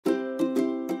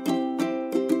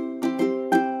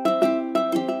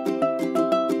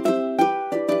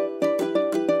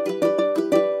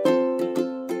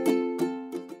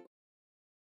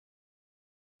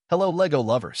Hello LEGO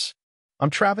lovers! I'm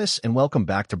Travis and welcome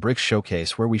back to Brick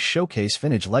Showcase where we showcase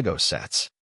vintage LEGO sets.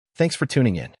 Thanks for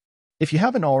tuning in. If you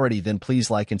haven't already, then please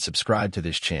like and subscribe to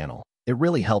this channel. It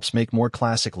really helps make more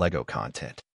classic LEGO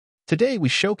content. Today we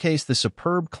showcase the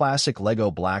superb classic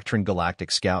LEGO Blacktron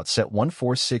Galactic Scout Set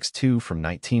 1462 from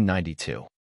 1992.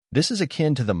 This is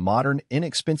akin to the modern,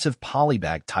 inexpensive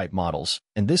polybag type models,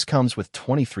 and this comes with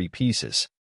 23 pieces.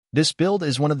 This build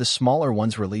is one of the smaller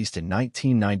ones released in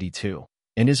 1992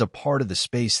 and is a part of the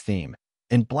space theme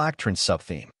and Blacktron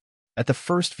sub-theme. At the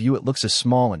first view, it looks as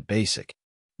small and basic.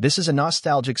 This is a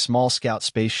nostalgic small scout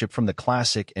spaceship from the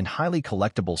classic and highly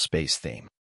collectible space theme.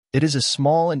 It is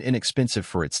small and inexpensive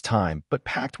for its time, but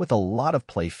packed with a lot of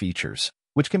play features,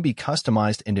 which can be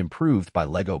customized and improved by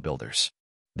LEGO builders.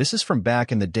 This is from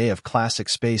back in the day of classic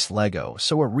space LEGO,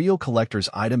 so a real collector's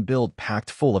item build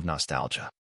packed full of nostalgia.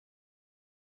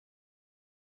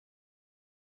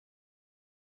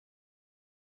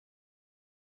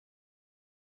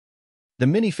 The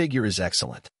minifigure is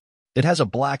excellent. It has a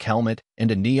black helmet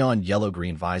and a neon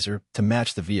yellow-green visor to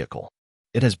match the vehicle.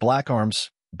 It has black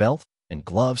arms, belt, and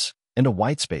gloves, and a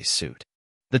white space suit.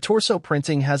 The torso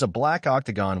printing has a black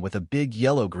octagon with a big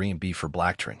yellow-green B for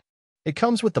Blacktron. It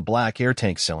comes with the black air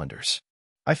tank cylinders.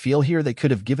 I feel here they could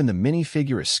have given the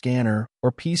minifigure a scanner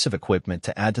or piece of equipment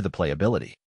to add to the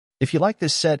playability. If you like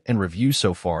this set and review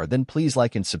so far, then please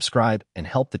like and subscribe and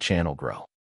help the channel grow.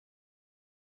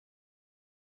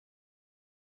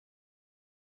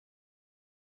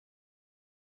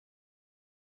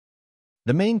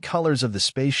 The main colors of the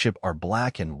spaceship are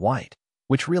black and white,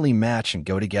 which really match and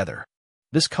go together.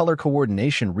 This color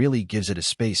coordination really gives it a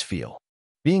space feel.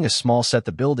 Being a small set,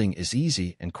 the building is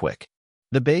easy and quick.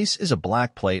 The base is a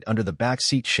black plate under the back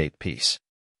seat-shaped piece.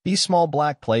 These small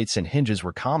black plates and hinges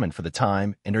were common for the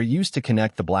time and are used to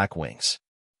connect the black wings.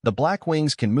 The black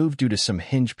wings can move due to some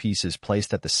hinge pieces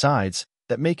placed at the sides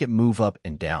that make it move up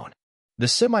and down. The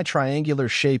semi-triangular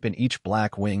shape in each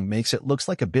black wing makes it look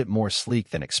like a bit more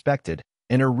sleek than expected,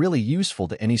 and are really useful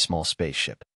to any small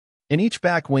spaceship. In each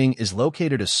back wing is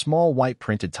located a small white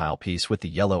printed tile piece with the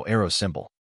yellow arrow symbol.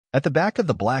 At the back of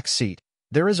the black seat,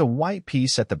 there is a white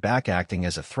piece at the back acting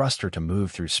as a thruster to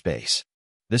move through space.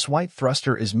 This white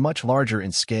thruster is much larger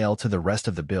in scale to the rest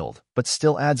of the build, but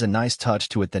still adds a nice touch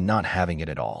to it than not having it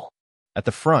at all. At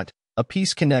the front, a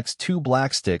piece connects two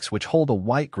black sticks which hold a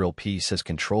white grill piece as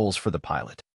controls for the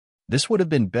pilot. This would have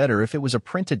been better if it was a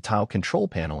printed tile control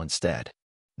panel instead.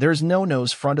 There is no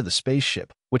nose front of the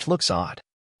spaceship, which looks odd,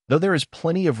 though there is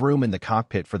plenty of room in the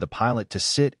cockpit for the pilot to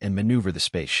sit and maneuver the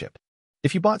spaceship.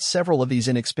 If you bought several of these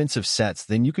inexpensive sets,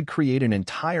 then you could create an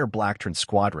entire Blacktron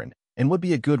squadron and would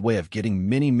be a good way of getting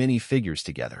many figures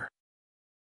together.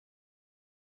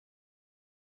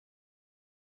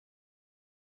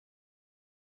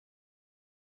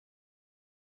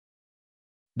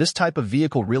 This type of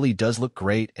vehicle really does look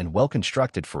great and well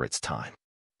constructed for its time.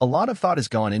 A lot of thought has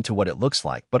gone into what it looks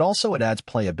like, but also it adds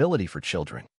playability for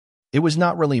children. It was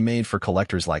not really made for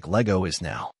collectors like LEGO is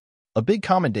now. A big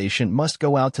commendation must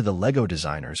go out to the LEGO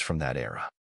designers from that era.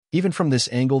 Even from this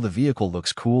angle, the vehicle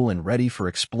looks cool and ready for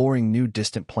exploring new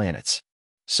distant planets.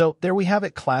 So there we have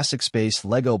it, classic space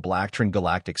LEGO Blacktron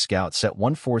Galactic Scout Set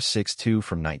 1462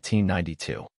 from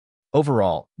 1992.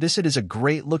 Overall, this is a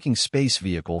great looking space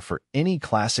vehicle for any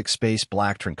classic space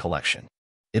Blacktron collection.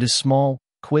 It is small,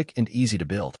 quick, and easy to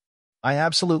build. I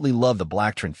absolutely love the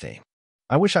Blacktron theme.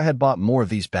 I wish I had bought more of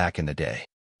these back in the day.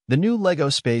 The new LEGO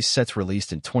space sets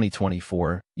released in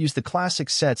 2024 use the classic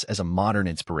sets as a modern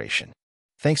inspiration.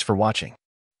 Thanks for watching.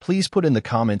 Please put in the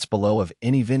comments below of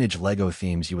any vintage LEGO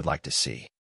themes you would like to see.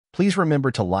 Please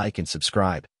remember to like and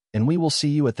subscribe, and we will see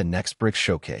you at the next Brick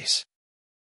Showcase.